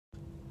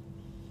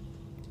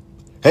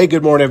Hey,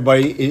 good morning,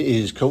 everybody. It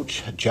is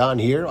Coach John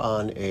here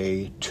on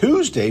a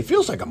Tuesday.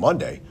 Feels like a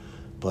Monday,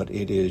 but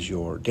it is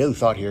your daily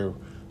thought here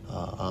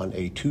on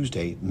a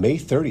Tuesday, May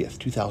 30th,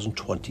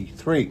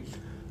 2023.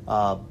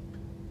 I'm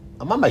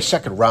on my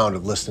second round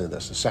of listening to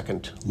this, the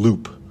second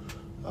loop,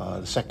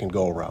 the second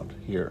go-around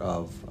here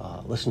of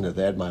listening to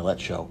the Ed Milet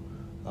show.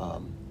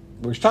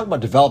 We were talking about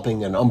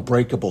developing an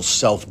unbreakable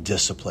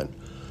self-discipline.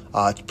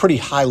 It's pretty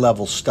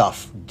high-level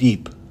stuff,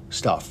 deep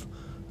stuff,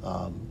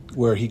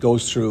 where he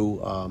goes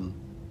through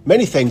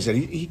many things that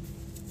he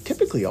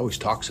typically always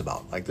talks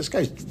about. Like, this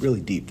guy's really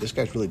deep. This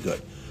guy's really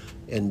good.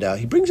 And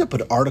he brings up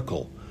an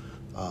article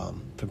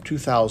from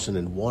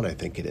 2001, I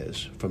think it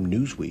is, from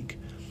Newsweek.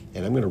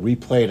 And I'm going to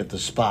replay it at the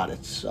spot.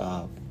 It's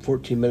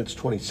 14 minutes,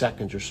 20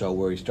 seconds or so,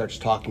 where he starts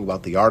talking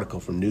about the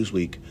article from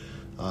Newsweek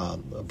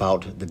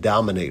about the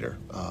Dominator.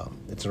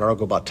 It's an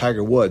article about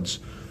Tiger Woods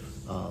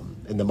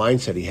and the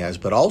mindset he has.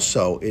 But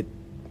also,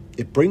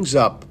 it brings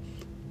up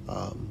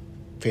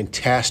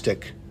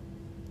fantastic,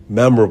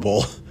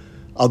 memorable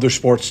other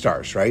sports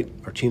stars, right?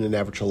 Martina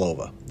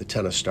Navratilova, the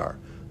tennis star,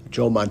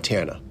 Joe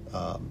Montana,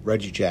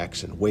 Reggie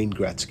Jackson, Wayne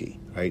Gretzky,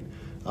 right?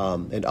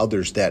 And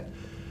others that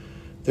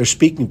they're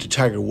speaking to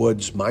Tiger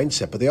Woods'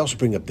 mindset, but they also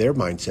bring up their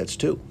mindsets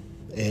too.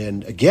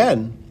 And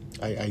again,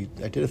 I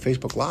did a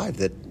Facebook Live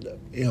that,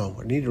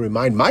 I need to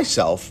remind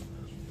myself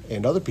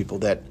and other people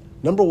that,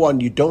 number one,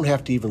 you don't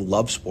have to even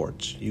love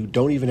sports. You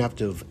don't even have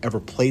to have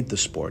ever played the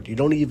sport. You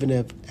don't even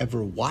have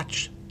ever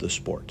watched the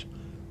sport.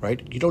 Right?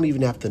 You don't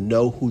even have to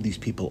know who these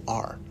people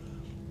are,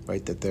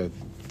 right? That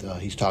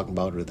he's talking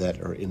about or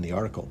that are in the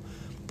article.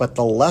 But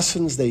the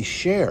lessons they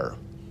share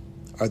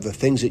are the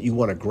things that you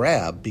want to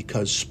grab,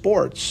 because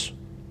sports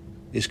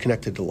is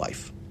connected to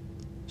life.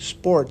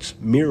 Sports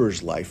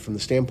mirrors life from the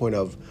standpoint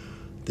of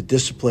the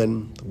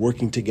discipline,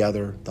 working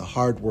together, the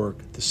hard work,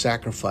 the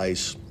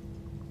sacrifice,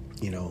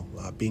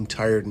 being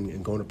tired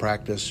and going to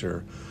practice,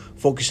 or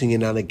focusing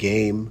in on a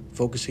game,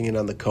 focusing in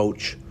on the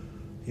coach,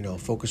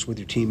 focus with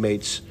your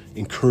teammates,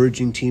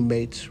 encouraging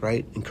teammates,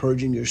 right?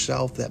 Encouraging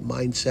yourself, that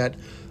mindset,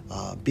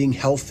 being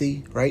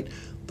healthy, right?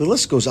 The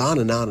list goes on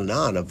and on and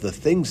on of the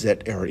things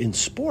that are in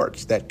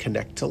sports that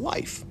connect to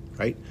life,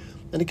 right?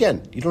 And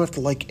again, you don't have to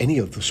like any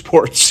of the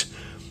sports,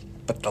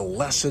 but the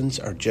lessons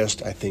are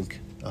just, I think,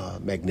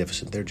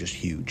 magnificent. They're just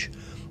huge.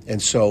 And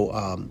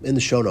so in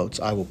the show notes,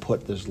 I will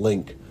put this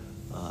link,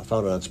 I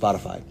found it on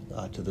Spotify,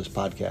 to this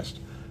podcast.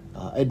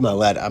 Ed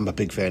Milet, I'm a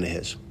big fan of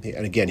his.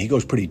 And again, he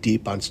goes pretty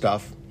deep on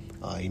stuff.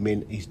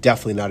 He's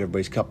definitely not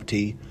everybody's cup of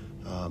tea,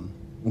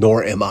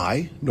 nor am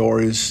I,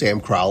 nor is Sam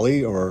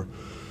Crowley or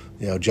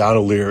John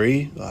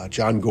O'Leary,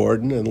 John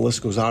Gordon, and the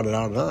list goes on and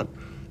on and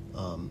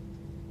on.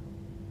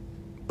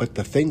 But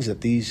the things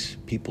that these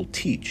people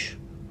teach,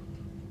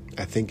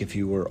 I think if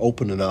you were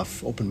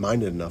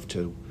open-minded enough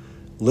to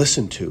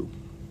listen to,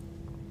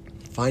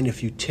 find a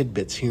few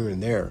tidbits here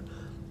and there,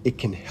 it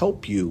can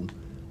help you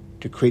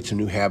to create some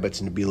new habits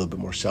and to be a little bit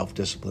more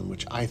self-disciplined,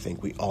 which I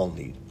think we all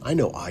need. I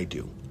know I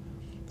do.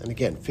 And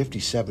again,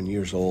 57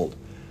 years old.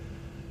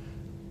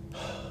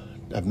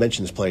 I've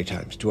mentioned this plenty of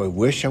times. Do I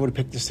wish I would have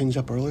picked these things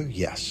up earlier?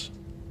 Yes.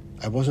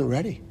 I wasn't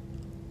ready.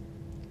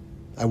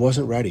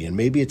 And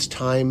maybe it's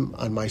time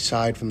on my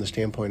side from the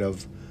standpoint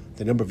of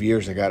the number of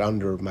years I got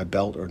under my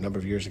belt or the number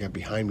of years I got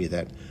behind me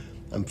that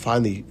I'm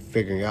finally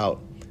figuring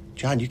out,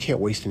 John, you can't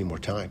waste any more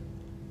time.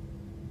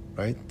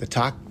 Right?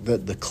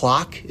 The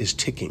clock is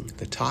ticking.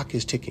 The clock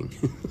is ticking.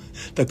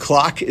 The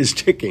clock is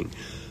ticking.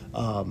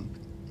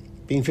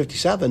 Being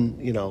 57,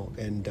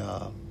 and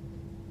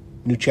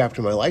new chapter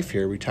in my life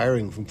here,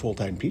 retiring from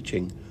full-time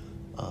teaching,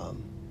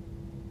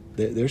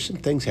 there's some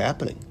things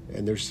happening,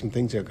 and there's some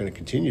things that are going to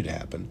continue to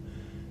happen,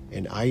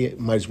 and I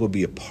might as well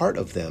be a part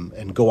of them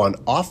and go on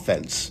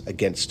offense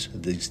against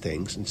these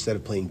things instead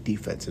of playing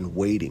defense and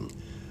waiting,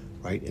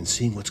 right, and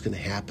seeing what's going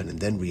to happen and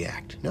then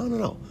react.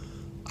 No.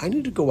 I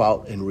need to go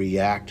out and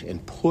react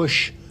and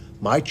push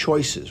my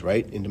choices,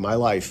 right, into my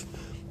life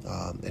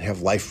and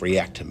have life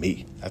react to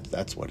me.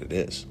 That's what it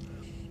is.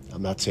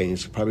 I'm not saying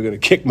it's probably going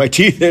to kick my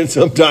teeth in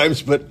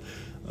sometimes, but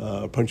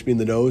punch me in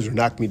the nose or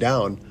knock me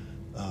down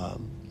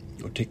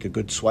or take a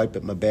good swipe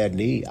at my bad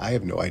knee. I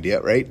have no idea,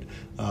 right?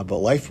 But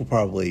life will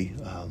probably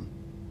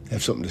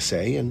have something to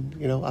say, and,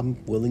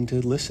 I'm willing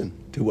to listen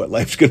to what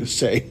life's going to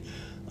say.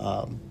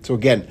 So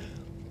again,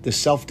 the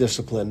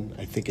self-discipline,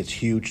 I think it's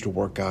huge to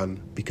work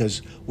on,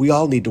 because we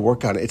all need to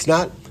work on it. It's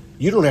not,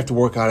 you don't have to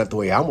work on it the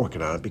way I'm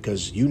working on it,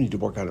 because you need to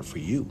work on it for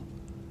you.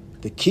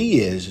 The key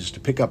is to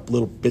pick up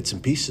little bits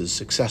and pieces,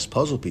 success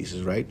puzzle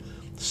pieces, right?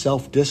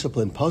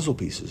 Self-discipline puzzle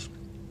pieces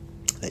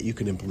that you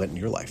can implement in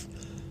your life.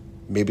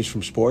 Maybe it's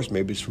from sports,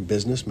 maybe it's from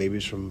business, maybe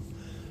it's from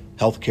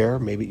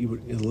healthcare,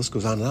 the list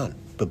goes on and on.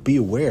 But be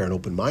aware and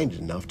open-minded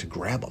enough to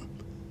grab them.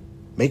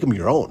 Make them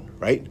your own,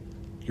 right?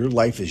 Your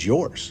life is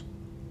yours.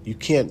 You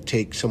can't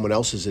take someone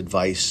else's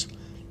advice,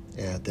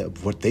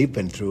 what they've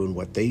been through and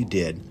what they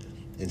did,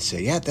 and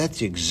say, yeah, that's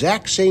the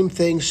exact same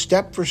thing,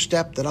 step for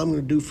step, that I'm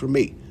going to do for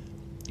me.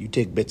 You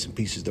take bits and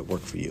pieces that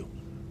work for you,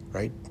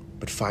 right?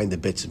 but find the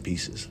bits and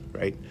pieces,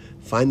 right?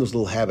 Find those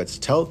little habits.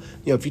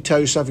 If you tell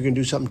yourself you're going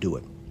to do something, do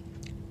it.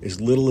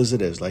 As little as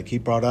it is. Like he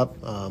brought up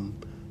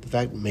the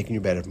fact of making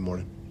your bed every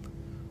morning,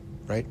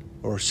 right?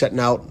 Or setting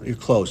out your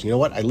clothes. You know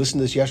what? I listened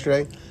to this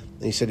yesterday,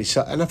 and he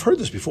said and I've heard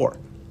this before.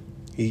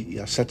 He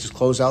sets his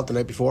clothes out the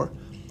night before.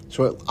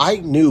 So I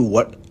knew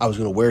what I was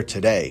going to wear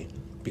today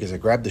because I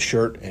grabbed the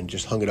shirt and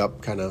just hung it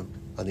up kind of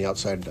on the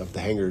outside of the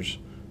hangers,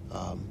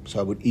 so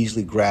I would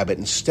easily grab it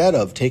instead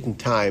of taking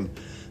time.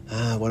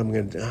 What am I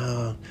going to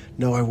do?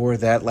 No, I wore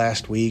that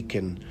last week,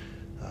 and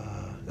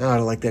no, I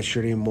don't like that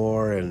shirt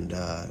anymore, and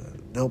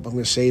nope, I'm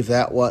going to save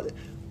that one.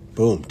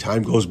 Boom,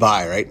 time goes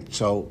by, right?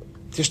 So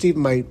just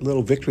even my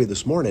little victory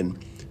this morning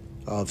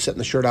of setting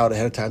the shirt out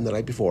ahead of time the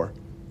night before,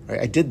 right?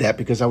 I did that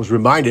because I was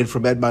reminded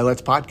from Ed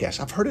Milet's podcast.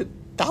 I've heard it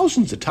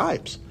thousands of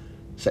times.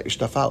 Set your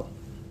stuff out,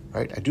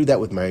 right? I do that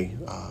with my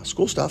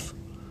school stuff,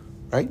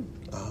 right?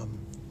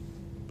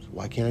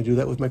 Why can't I do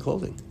that with my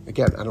clothing?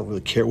 Again, I don't really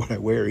care what I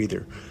wear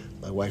either.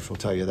 My wife will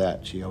tell you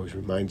that. She always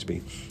reminds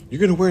me, you're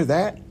going to wear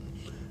that?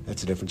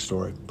 That's a different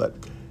story. But,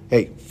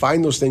 hey,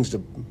 find those things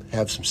to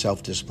have some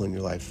self-discipline in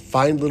your life.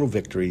 Find little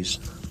victories.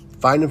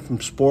 Find them from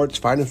sports.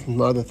 Find them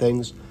from other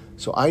things.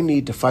 So I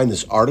need to find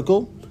this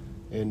article,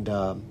 and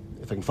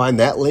if I can find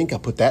that link, I'll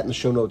put that in the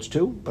show notes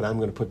too. But I'm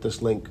going to put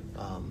this link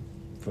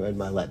from Ed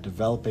Milet,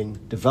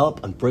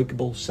 Develop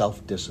Unbreakable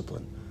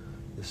Self-Discipline.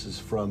 This is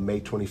from May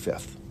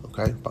 25th,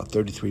 okay? About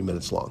 33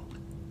 minutes long.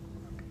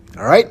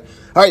 All right,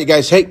 you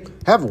guys. Hey,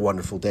 have a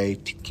wonderful day.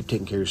 Keep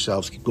taking care of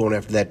yourselves. Keep going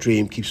after that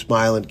dream. Keep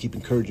smiling. Keep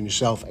encouraging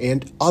yourself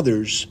and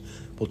others.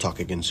 We'll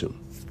talk again soon.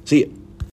 See you.